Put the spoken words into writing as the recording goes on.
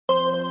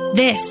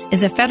This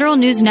is a Federal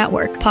News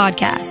Network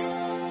podcast.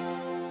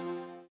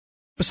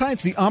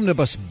 Besides the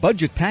omnibus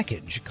budget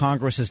package,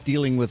 Congress is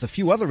dealing with a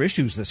few other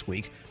issues this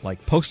week,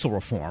 like postal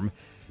reform.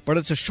 But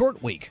it's a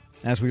short week,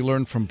 as we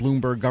learned from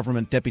Bloomberg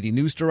Government Deputy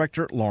News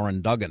Director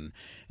Lauren Duggan.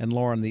 And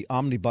Lauren, the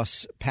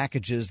omnibus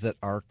packages that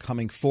are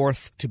coming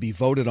forth to be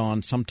voted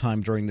on sometime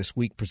during this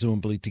week,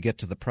 presumably to get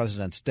to the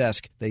president's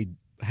desk, they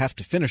have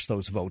to finish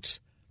those votes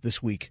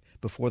this week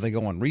before they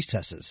go on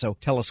recesses. So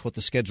tell us what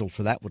the schedule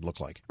for that would look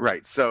like.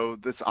 Right. So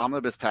this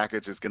omnibus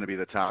package is going to be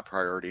the top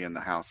priority in the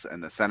House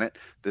and the Senate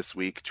this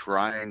week,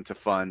 trying to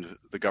fund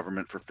the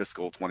government for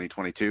fiscal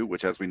 2022,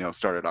 which, as we know,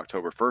 started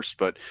October 1st,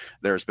 but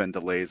there's been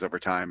delays over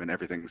time and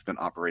everything's been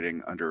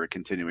operating under a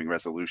continuing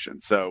resolution.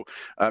 So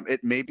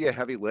it may be a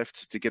heavy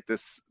lift to get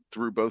this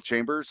through both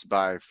chambers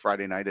by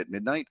Friday night at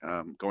midnight,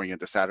 going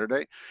into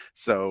Saturday.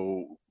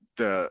 So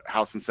the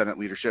House and Senate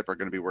leadership are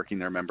going to be working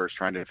their members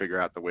trying to figure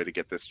out the way to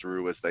get this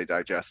through as they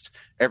digest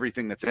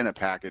everything that's in a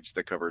package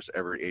that covers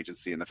every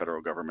agency in the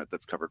federal government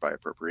that's covered by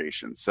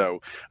appropriations.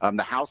 So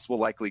the House will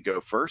likely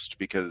go first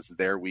because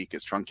their week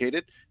is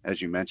truncated.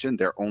 As you mentioned,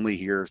 they're only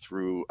here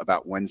through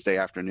about Wednesday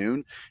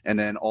afternoon. And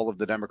then all of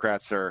the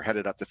Democrats are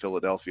headed up to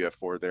Philadelphia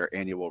for their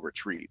annual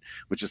retreat,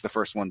 which is the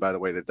first one, by the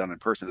way, they've done in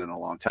person in a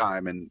long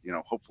time. And, you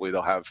know, hopefully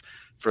they'll have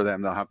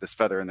this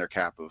feather in their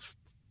cap of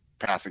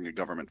passing a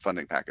government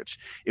funding package.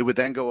 It would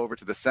then go over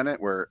to the Senate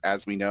where,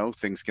 as we know,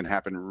 things can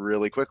happen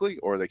really quickly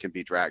or they can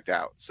be dragged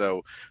out.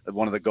 So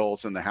one of the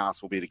goals in the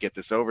House will be to get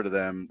this over to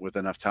them with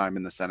enough time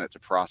in the Senate to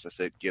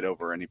process it, get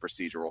over any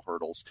procedural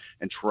hurdles,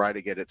 and try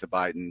to get it to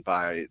Biden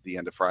by the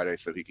end of Friday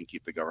so he can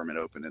keep the government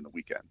open in the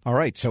weekend. All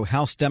right. So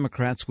House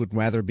Democrats would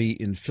rather be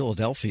in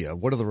Philadelphia.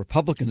 What do the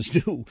Republicans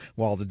do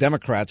while the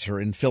Democrats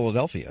are in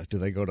Philadelphia? Do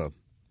they go to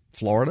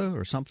Florida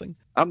or something?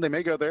 They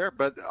may go there,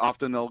 but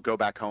often they'll go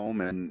back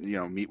home and,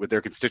 meet with their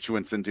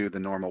constituents and do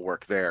the normal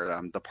work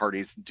there. The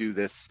parties do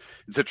this.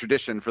 It's a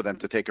tradition for them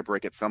to take a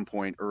break at some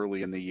point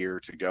early in the year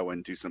to go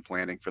and do some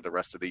planning for the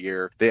rest of the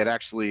year.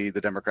 The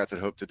Democrats had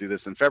hoped to do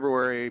this in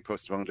February,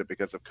 postponed it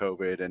because of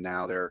COVID, and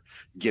now they're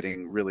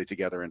getting really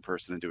together in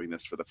person and doing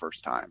this for the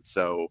first time.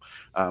 So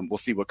we'll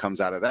see what comes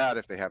out of that,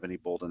 if they have any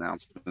bold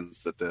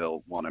announcements that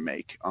they'll want to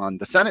make. On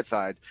the Senate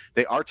side,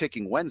 they are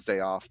taking Wednesday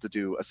off to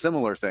do a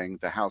similar thing.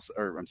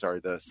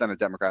 The Senate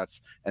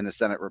Democrats and the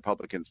Senate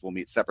Republicans will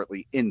meet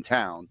separately in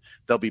town.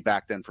 They'll be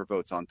back then for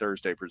votes on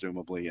Thursday,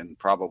 presumably, and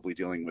probably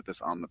dealing with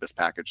this omnibus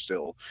package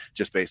still,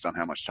 just based on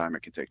how much time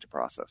it can take to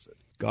process it.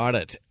 Got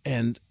it.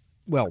 And,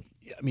 well,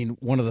 I mean,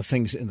 one of the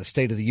things in the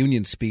State of the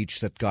Union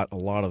speech that got a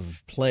lot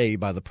of play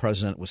by the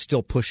president was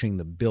still pushing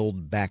the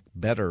Build Back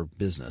Better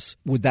business.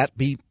 Would that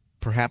be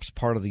perhaps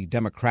part of the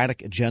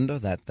Democratic agenda,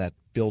 that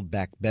Build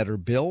Back Better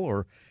bill,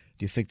 or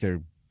do you think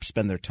they're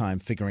spend their time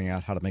figuring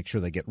out how to make sure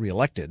they get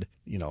reelected,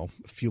 a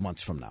few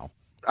months from now?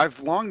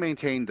 I've long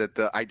maintained that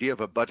the idea of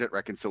a budget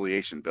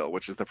reconciliation bill,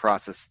 which is the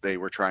process they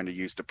were trying to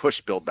use to push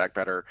Build Back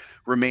Better,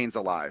 remains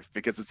alive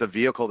because it's a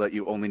vehicle that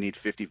you only need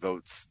 50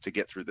 votes to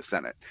get through the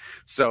Senate.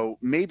 So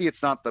maybe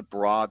it's not the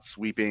broad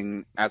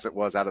sweeping, as it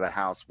was out of the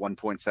House,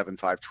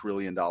 $1.75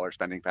 trillion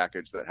spending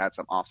package that had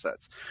some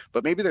offsets.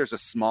 But maybe there's a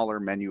smaller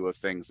menu of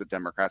things that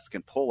Democrats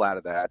can pull out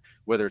of that,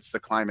 whether it's the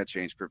climate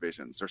change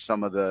provisions or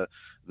some of the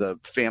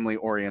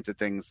family-oriented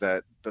things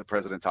that the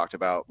president talked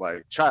about,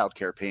 like child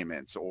care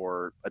payments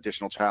or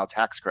additional child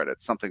tax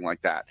credits, something like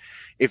that.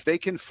 If they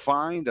can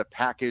find a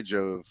package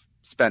of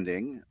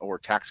spending or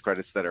tax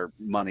credits that are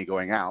money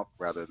going out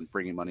rather than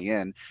bringing money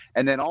in,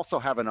 and then also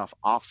have enough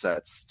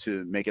offsets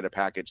to make it a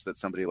package that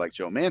somebody like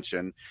Joe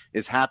Manchin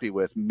is happy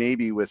with,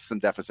 maybe with some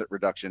deficit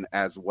reduction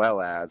as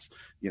well as,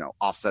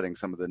 offsetting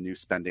some of the new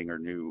spending or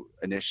new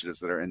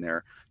initiatives that are in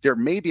there, there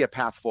may be a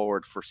path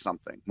forward for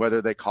something,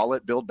 whether they call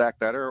it Build Back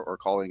Better or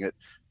calling it,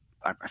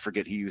 I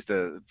forget, he used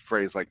a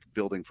phrase like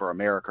Building for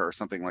America or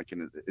something like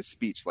in his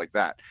speech like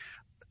that.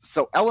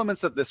 So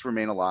elements of this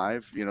remain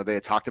alive. They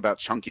had talked about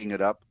chunking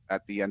it up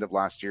at the end of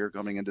last year,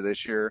 coming into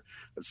this year.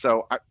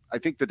 So I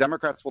think the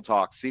Democrats will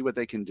talk, see what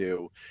they can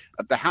do.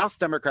 The House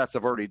Democrats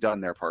have already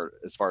done their part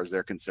as far as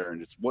they're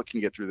concerned. It's what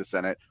can get through the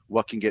Senate,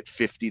 what can get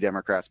 50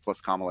 Democrats plus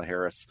Kamala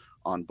Harris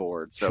on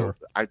board. So sure.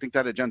 I think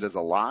that agenda is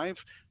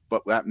alive.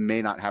 But that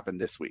may not happen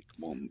this week.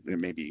 Well, it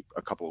may be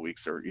a couple of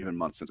weeks or even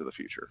months into the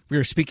future. We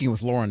are speaking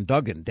with Lauren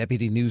Duggan,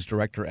 Deputy News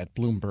Director at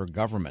Bloomberg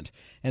Government.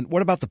 And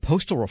what about the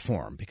postal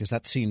reform? Because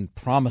that seemed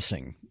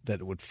promising that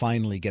it would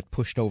finally get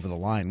pushed over the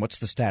line. What's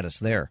the status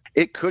there?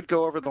 It could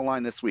go over the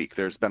line this week.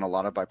 There's been a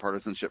lot of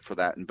bipartisanship for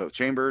that in both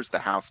chambers. The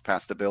House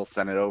passed a bill,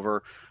 Senate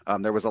over.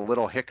 There was a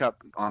little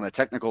hiccup on a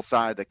technical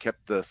side that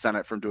kept the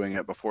Senate from doing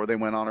it before they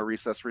went on a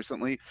recess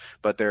recently.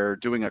 But they're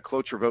doing a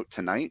cloture vote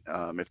tonight.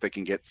 If they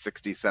can get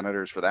 60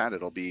 senators for that,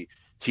 it'll be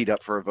teed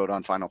up for a vote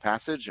on final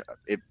passage.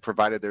 It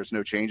provided there's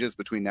no changes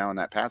between now and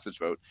that passage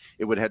vote,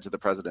 it would head to the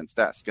president's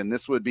desk. And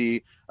this would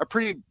be a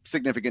pretty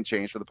significant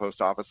change for the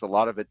post office. A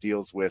lot of it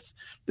deals with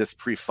this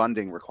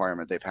pre-funding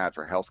requirement they've had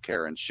for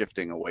healthcare and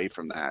shifting away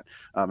from that,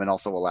 and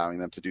also allowing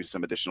them to do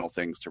some additional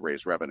things to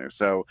raise revenue.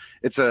 So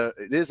it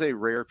is a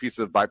rare piece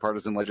of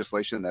bipartisan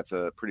legislation. That's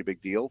a pretty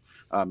big deal.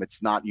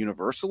 It's not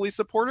universally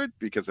supported,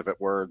 because if it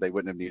were, they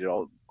wouldn't have needed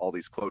all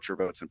these cloture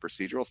votes and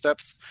procedural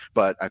steps.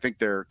 But I think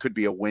there could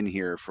be a win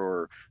here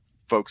for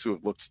folks who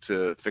have looked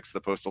to fix the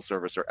Postal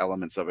Service or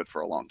elements of it for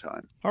a long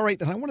time. All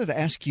right. And I wanted to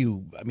ask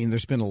you, I mean,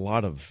 there's been a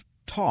lot of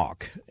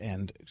talk,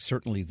 and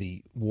certainly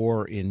the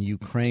war in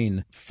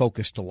Ukraine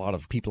focused a lot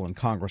of people in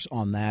Congress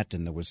on that,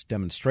 and there was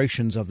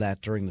demonstrations of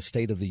that during the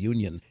State of the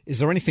Union. Is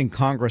there anything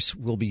Congress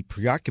will be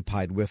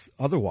preoccupied with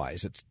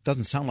otherwise? It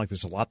doesn't sound like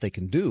there's a lot they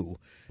can do,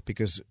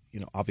 because,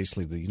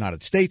 obviously the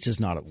United States is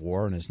not at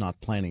war and is not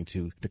planning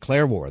to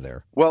declare war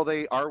there. Well,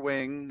 they are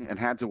weighing and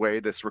had to weigh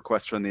this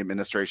request from the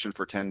administration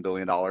for $10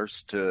 billion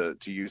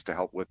to use to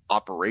help with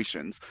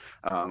operations.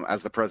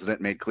 As the president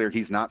made clear,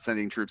 he's not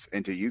sending troops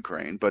into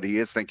Ukraine, but he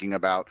is thinking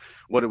about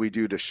what do we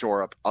do to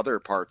shore up other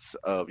parts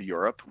of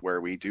Europe where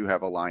we do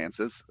have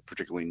alliances,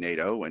 particularly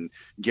NATO, and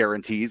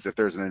guarantees if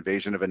there's an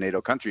invasion of a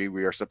NATO country,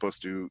 we are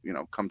supposed to,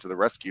 come to the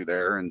rescue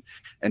there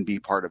and be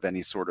part of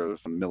any sort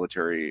of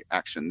military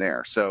action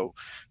there. So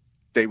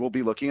they will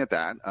be looking at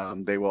that.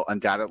 They will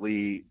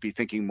undoubtedly be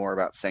thinking more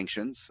about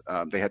sanctions.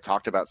 They had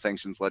talked about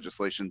sanctions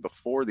legislation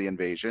before the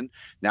invasion.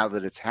 Now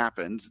that it's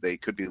happened, they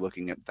could be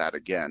looking at that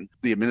again.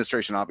 The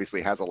administration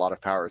obviously has a lot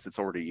of powers it's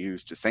already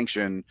used to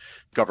sanction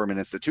government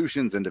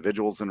institutions,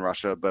 individuals in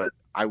Russia, but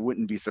I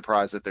wouldn't be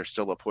surprised if there's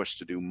still a push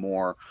to do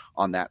more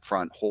on that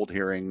front, hold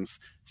hearings,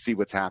 see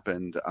what's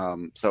happened.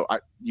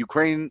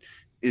 Ukraine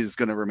is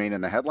going to remain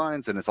in the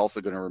headlines, and it's also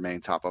going to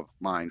remain top of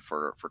mind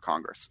for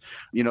Congress.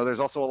 There's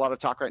also a lot of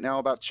talk right now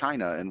about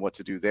China and what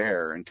to do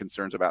there, and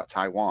concerns about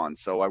Taiwan.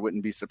 So I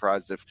wouldn't be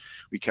surprised if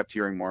we kept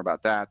hearing more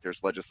about that.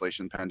 There's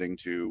legislation pending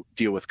to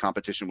deal with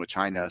competition with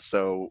China.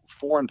 So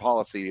foreign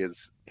policy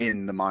is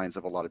in the minds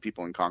of a lot of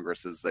people in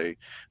Congress as they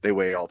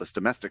weigh all this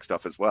domestic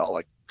stuff as well,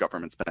 like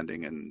government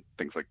spending and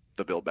things like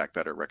the Build Back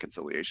Better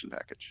reconciliation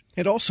package.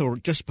 And also,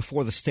 just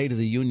before the State of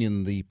the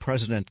Union, the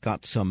president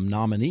got some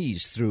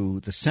nominees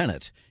through the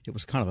Senate. It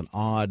was kind of an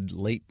odd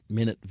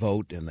late-minute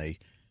vote, and they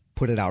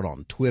put it out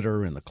on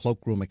Twitter and the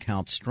cloakroom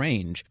account.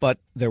 Strange. But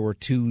there were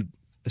 2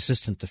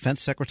 assistant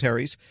defense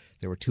secretaries.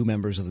 There were 2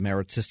 members of the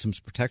Merit Systems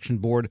Protection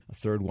Board, a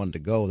third one to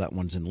go. That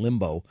one's in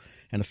limbo,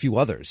 and a few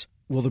others.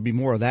 Will there be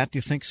more of that, do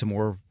you think? Some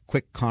more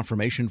quick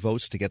confirmation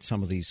votes to get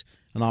some of these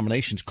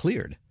nominations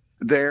cleared?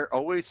 They're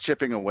always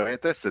chipping away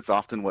at this. It's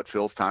often what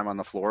fills time on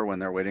the floor when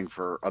they're waiting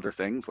for other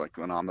things, like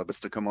an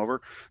omnibus to come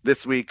over.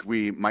 This week,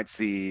 we might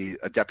see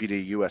a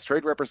deputy U.S.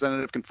 trade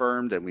representative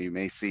confirmed, and we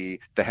may see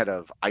the head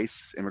of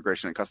ICE,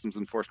 Immigration and Customs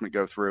Enforcement,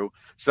 go through.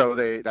 So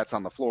that's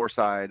on the floor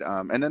side.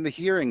 And then the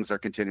hearings are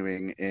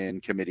continuing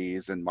in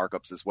committees and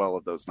markups as well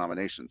of those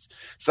nominations.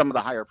 Some of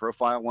the higher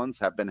profile ones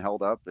have been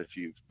held up. If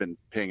you've been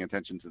paying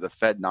attention to the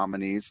Fed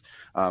nominees,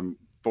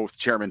 both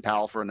Chairman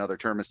Powell for another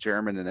term as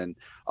chairman and then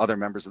other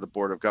members of the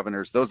Board of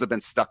Governors, those have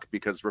been stuck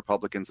because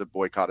Republicans have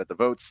boycotted the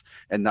votes,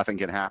 and nothing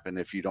can happen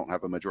if you don't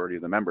have a majority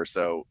of the members.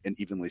 So in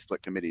evenly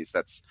split committees,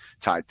 that's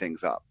tied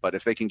things up. But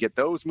if they can get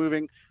those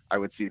moving, I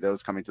would see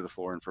those coming to the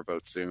floor and for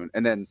votes soon.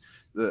 And then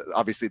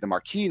obviously the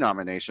marquee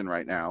nomination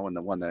right now, and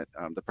the one that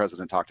the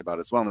president talked about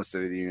as well in the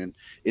State of the Union,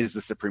 is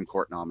the Supreme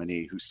Court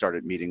nominee who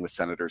started meeting with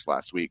senators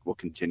last week. We'll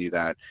continue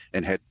that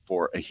and head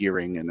for a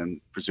hearing and then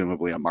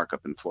presumably a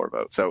markup and floor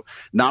vote. So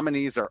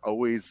nominees are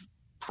always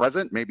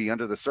present, maybe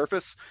under the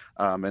surface,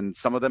 and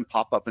some of them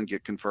pop up and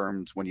get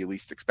confirmed when you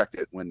least expect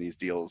it when these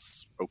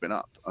deals open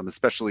up,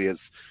 especially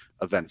as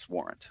events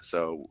warrant.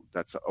 So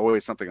that's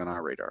always something on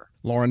our radar.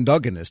 Lauren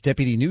Duggan is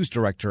Deputy News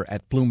Director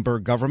at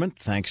Bloomberg Government.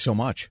 Thanks so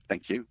much.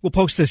 Thank you. We'll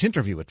post this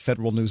interview at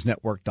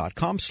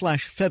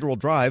federalnewsnetwork.com/Federal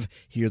Drive.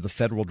 Hear the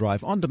Federal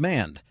Drive on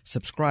demand.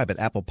 Subscribe at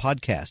Apple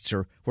Podcasts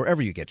or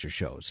wherever you get your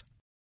shows.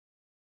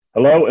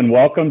 Hello, and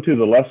welcome to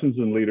the Lessons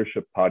in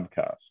Leadership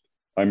podcast.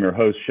 I'm your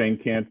host, Shane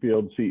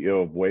Canfield,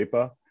 CEO of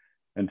WEPA,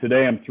 and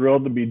today I'm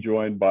thrilled to be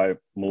joined by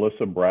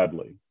Melissa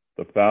Bradley,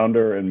 the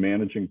founder and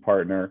managing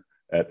partner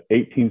at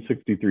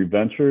 1863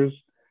 Ventures,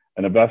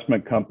 an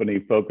investment company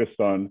focused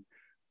on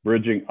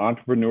bridging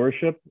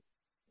entrepreneurship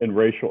and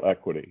racial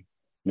equity,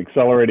 and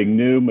accelerating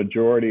new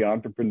majority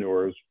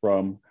entrepreneurs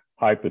from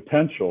high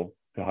potential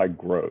to high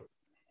growth.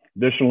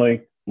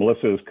 Additionally,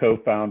 Melissa is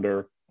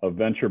co-founder of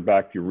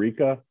Venture-Backed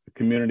Eureka, a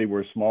community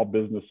where small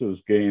businesses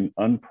gain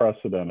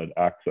unprecedented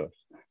access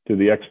to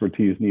the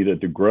expertise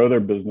needed to grow their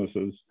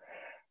businesses,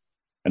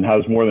 and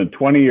has more than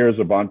 20 years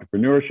of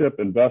entrepreneurship,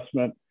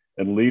 investment,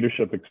 and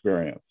leadership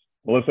experience.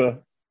 Melissa,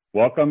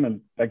 welcome, and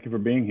thank you for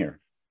being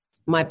here.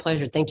 My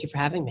pleasure. Thank you for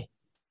having me.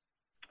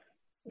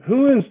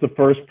 Who is the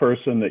first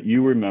person that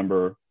you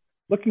remember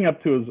looking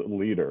up to as a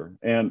leader,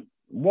 and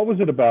what was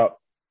it about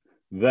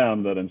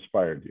them that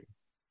inspired you?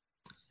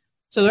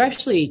 So there are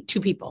actually 2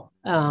 people.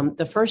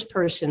 The first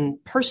person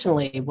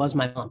personally was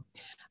my mom.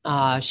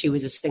 She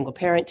was a single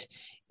parent.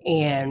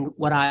 And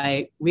what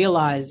I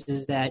realized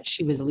is that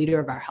she was the leader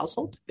of our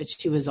household, but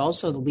she was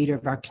also the leader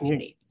of our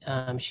community.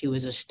 She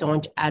was a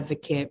staunch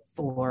advocate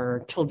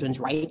for children's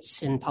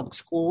rights in public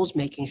schools,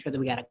 making sure that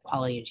we got a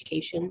quality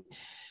education.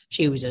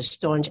 She was a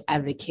staunch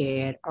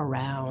advocate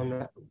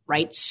around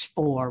rights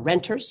for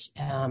renters.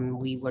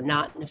 We were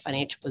not in a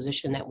financial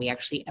position that we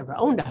actually ever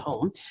owned a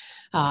home,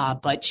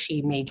 but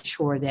she made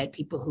sure that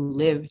people who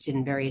lived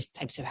in various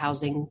types of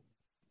housing,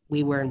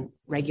 we were in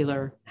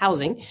regular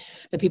housing.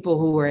 The people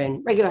who were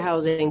in regular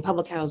housing,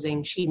 public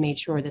housing, she made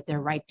sure that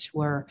their rights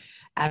were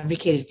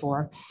advocated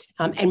for,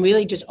 and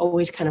really just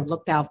always kind of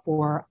looked out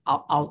for,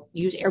 I'll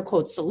use air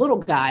quotes, the little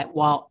guy,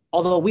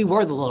 although we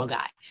were the little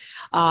guy.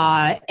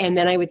 And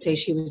then I would say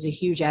she was a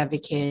huge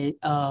advocate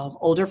of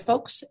older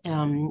folks.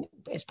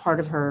 As part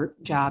of her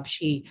job,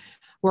 she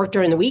worked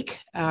during the week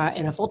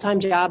in a full-time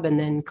job and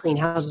then cleaned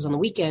houses on the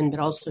weekend, but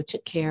also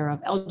took care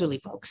of elderly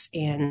folks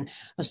and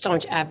a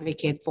staunch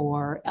advocate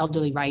for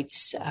elderly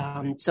rights.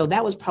 So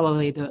that was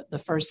probably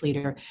the first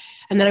leader.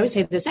 And then I would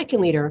say the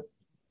second leader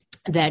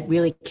that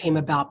really came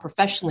about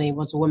professionally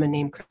was a woman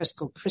named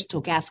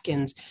Crystal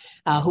Gaskins,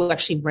 who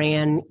actually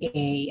ran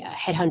a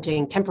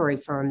headhunting temporary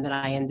firm that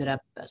I ended up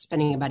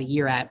spending about a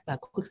year at. I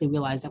quickly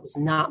realized that was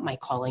not my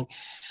calling.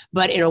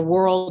 But in a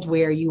world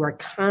where you are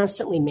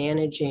constantly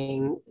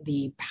managing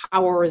the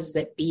powers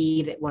that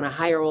be that want to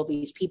hire all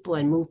these people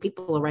and move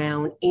people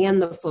around,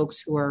 and the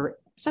folks who are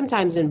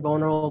sometimes in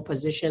vulnerable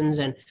positions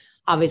and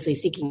obviously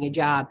seeking a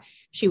job,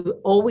 she would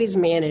always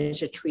manage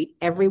to treat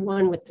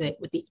everyone with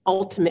the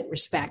ultimate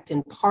respect.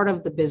 And part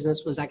of the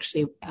business was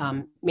actually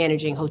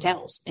managing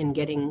hotels and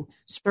getting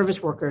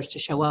service workers to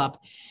show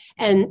up.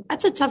 And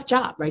that's a tough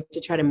job, right?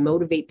 To try to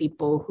motivate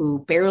people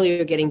who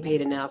barely are getting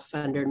paid enough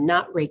under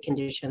not great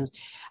conditions.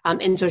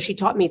 And so she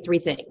taught me three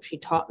things. She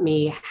taught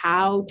me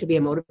how to be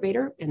a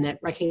motivator, and that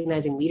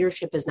recognizing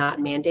leadership is not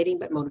mandating,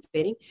 but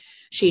motivating.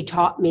 She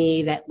taught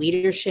me that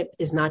leadership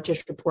is not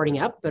just reporting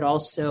up, but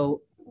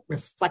also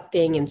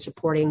reflecting and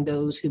supporting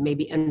those who may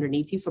be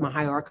underneath you from a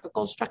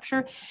hierarchical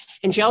structure.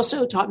 And she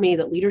also taught me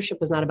that leadership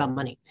was not about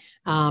money,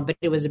 but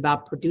it was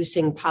about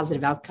producing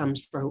positive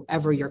outcomes for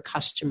whoever your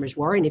customers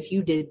were. And if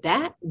you did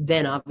that,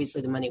 then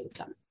obviously the money would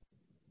come.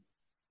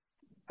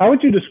 How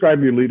would you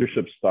describe your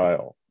leadership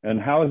style, and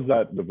how has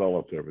that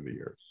developed over the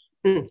years?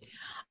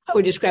 I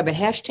would describe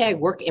it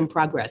 #work in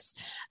progress.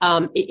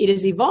 It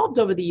has evolved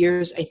over the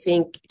years, I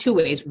think, two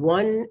ways.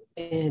 One,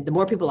 the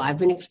more people I've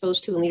been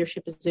exposed to in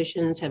leadership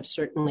positions have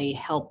certainly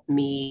helped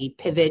me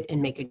pivot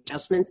and make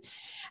adjustments.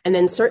 And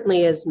then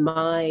certainly as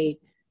my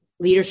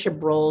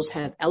leadership roles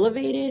have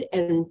elevated,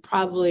 and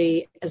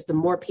probably as the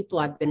more people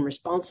I've been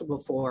responsible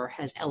for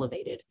has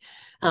elevated.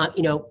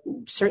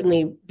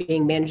 Certainly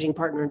being managing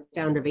partner and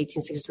founder of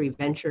 1863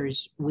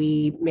 Ventures,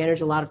 we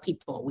manage a lot of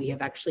people. We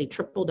have actually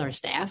tripled our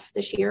staff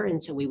this year.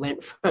 And so we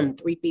went from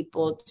 3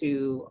 people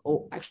to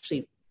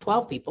actually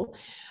 12 people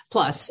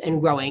plus and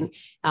growing.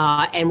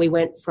 And we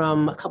went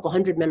from a couple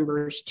hundred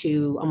members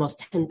to almost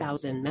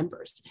 10,000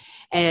 members.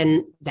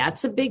 And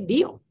that's a big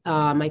deal.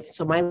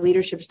 So my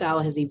leadership style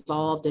has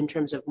evolved in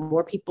terms of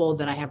more people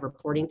that I have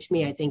reporting to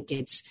me. I think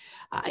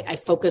I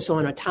focus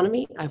on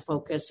autonomy.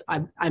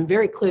 I'm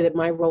very clear that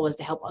my role is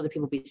to help other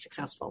people be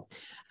successful.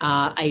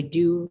 I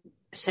do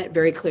set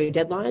very clear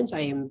deadlines.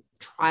 I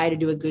try to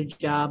do a good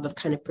job of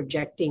kind of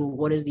projecting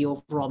what is the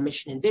overall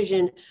mission and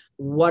vision,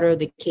 what are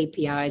the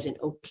KPIs and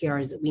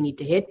OKRs that we need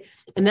to hit.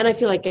 And then I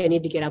feel like I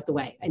need to get out the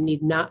way. I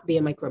need not be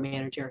a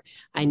micromanager.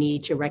 I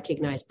need to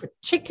recognize,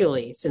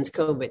 particularly since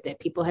COVID, that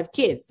people have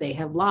kids, they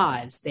have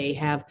lives, they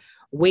have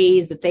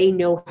ways that they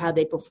know how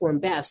they perform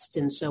best.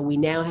 And so we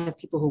now have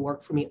people who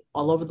work for me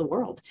all over the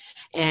world.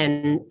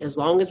 And as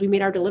long as we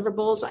meet our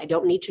deliverables, I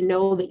don't need to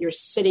know that you're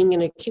sitting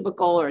in a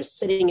cubicle or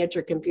sitting at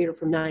your computer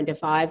from 9 to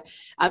 5.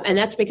 And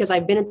that's because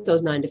I've been at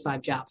those 9 to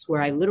 5 jobs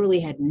where I literally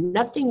had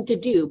nothing to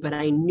do, but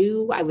I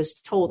knew I was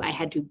told I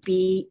had to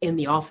be in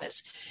the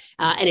office.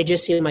 And it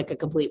just seemed like a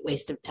complete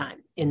waste of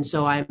time. And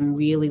so I'm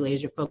really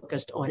laser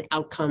focused on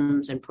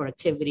outcomes and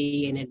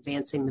productivity and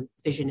advancing the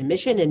vision and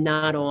mission, and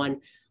not on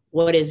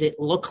what does it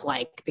look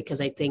like?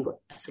 Because I think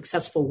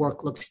successful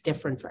work looks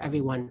different for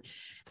everyone.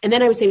 And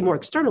then I would say more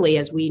externally,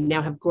 as we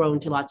now have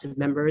grown to lots of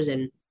members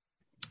and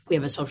we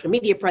have a social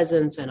media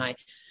presence and I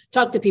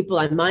talk to people,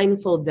 I'm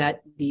mindful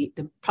that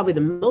probably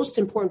the most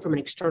important from an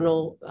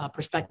external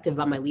perspective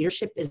about my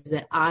leadership is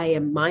that I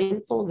am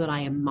mindful that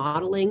I am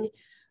modeling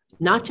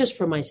not just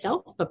for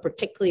myself, but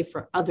particularly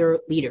for other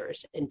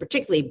leaders, and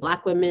particularly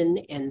Black women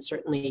and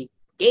certainly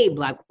gay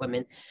Black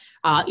women.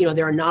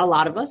 There are not a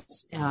lot of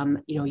us.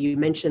 You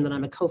mentioned that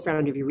I'm a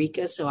co-founder of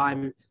Eureka, so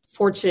I'm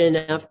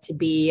fortunate enough to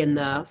be in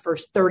the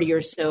first 30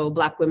 or so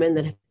Black women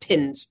that have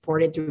been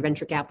supported through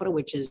venture capital,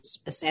 which is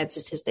a sad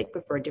statistic,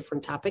 but for a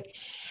different topic.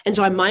 And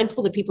so I'm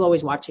mindful that people are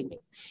always watching me.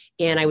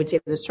 And I would say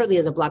that certainly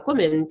as a Black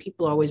woman,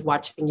 people are always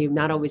watching you,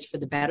 not always for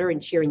the better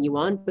and cheering you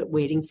on, but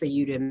waiting for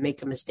you to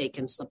make a mistake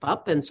and slip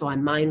up. And so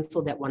I'm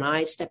mindful that when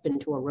I step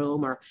into a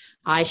room or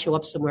I show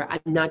up somewhere, I'm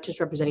not just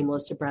representing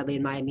Melissa Bradley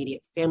and my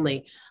immediate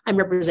family. I'm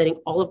representing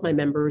all of my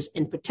members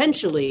and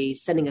potentially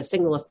sending a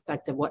signal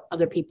effect of what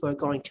other people are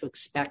going to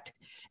expect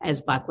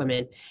as Black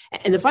women.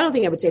 And the final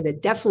thing I would say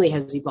that definitely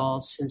has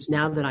evolved since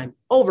now that I'm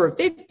over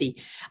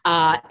 50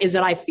 is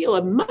that I feel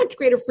a much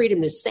greater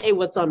freedom to say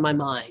what's on my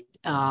mind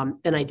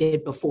than I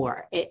did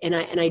before. And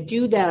I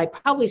do that. I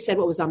probably said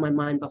what was on my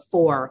mind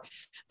before,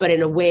 but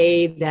in a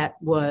way that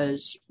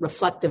was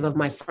reflective of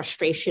my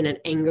frustration and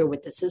anger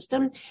with the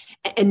system.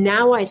 And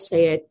now I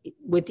say it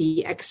with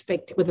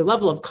the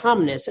level of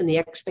calmness and the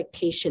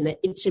expectation that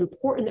it's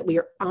important that we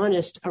are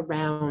honest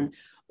around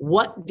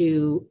what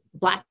do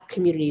Black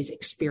communities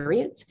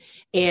experience,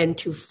 and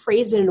to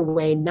phrase it in a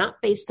way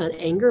not based on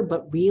anger,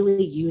 but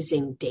really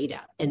using data.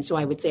 And so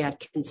I would say I've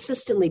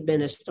consistently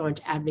been a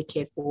staunch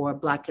advocate for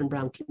Black and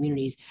brown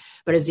communities,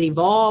 but has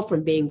evolved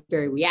from being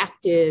very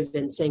reactive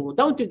and saying, well,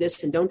 don't do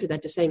this and don't do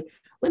that, to saying,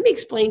 let me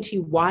explain to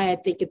you why I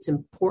think it's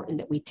important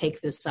that we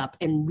take this up,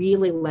 and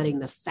really letting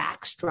the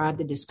facts drive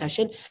the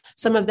discussion.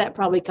 Some of that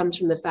probably comes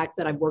from the fact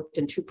that I've worked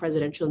in 2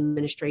 presidential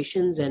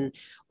administrations, and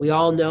we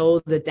all know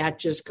that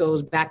just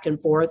goes back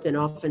and forth and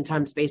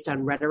oftentimes based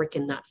on rhetoric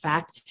and not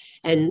fact.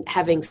 And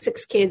having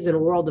 6 kids in a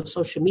world of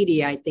social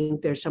media, I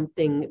think there's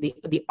something,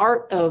 the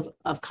art of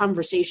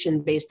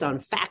conversation based on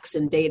facts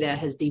and data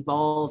has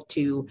devolved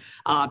to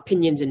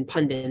opinions and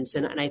pundits.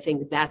 And I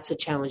think that's a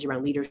challenge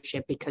around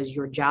leadership, because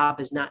your job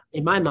is not,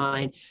 in my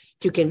mind,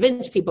 to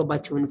convince people,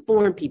 but to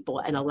inform people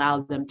and allow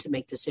them to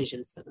make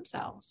decisions for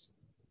themselves.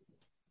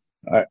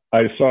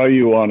 I saw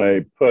you on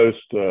a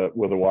post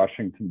with a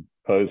Washington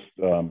Post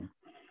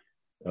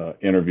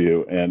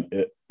interview, and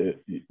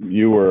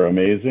you were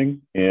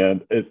amazing.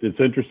 And it's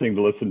interesting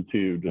to listen to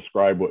you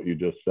describe what you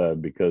just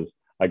said, because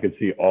I could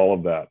see all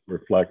of that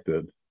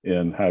reflected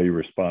in how you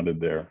responded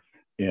there.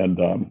 And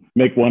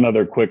make one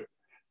other quick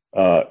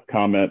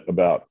comment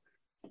about,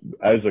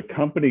 as a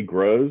company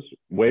grows,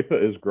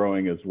 WEPA is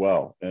growing as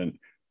well. And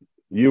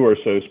you are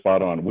so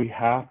spot on. We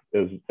have,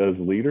 as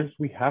leaders,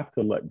 we have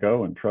to let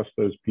go and trust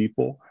those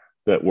people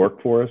that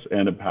work for us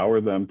and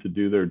empower them to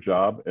do their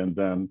job, and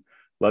then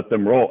let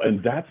them roll.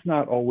 And that's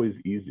not always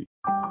easy.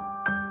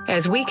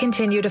 As we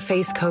continue to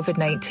face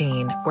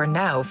COVID-19, we're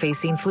now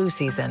facing flu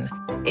season.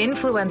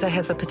 Influenza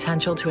has the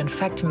potential to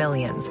infect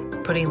millions,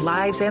 putting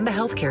lives and the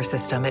healthcare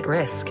system at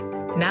risk.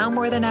 Now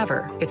more than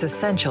ever, it's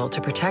essential to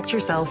protect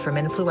yourself from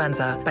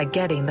influenza by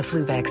getting the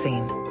flu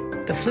vaccine.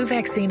 The flu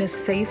vaccine is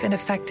safe and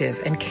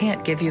effective and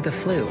can't give you the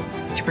flu.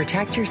 To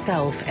protect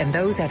yourself and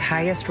those at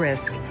highest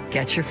risk,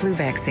 get your flu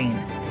vaccine.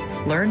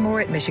 Learn more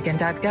at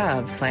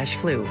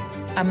michigan.gov/flu.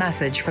 A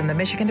message from the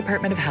Michigan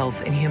Department of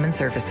Health and Human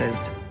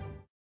Services.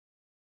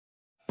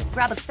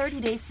 Grab a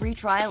 30-day free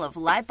trial of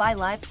Live by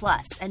Live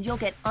Plus, and you'll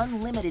get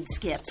unlimited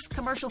skips,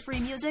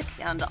 commercial-free music,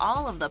 and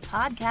all of the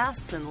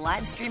podcasts and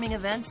live streaming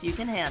events you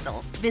can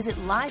handle. Visit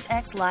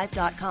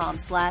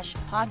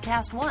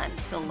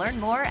livexlive.com/podcast1 to learn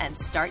more and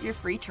start your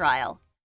free trial.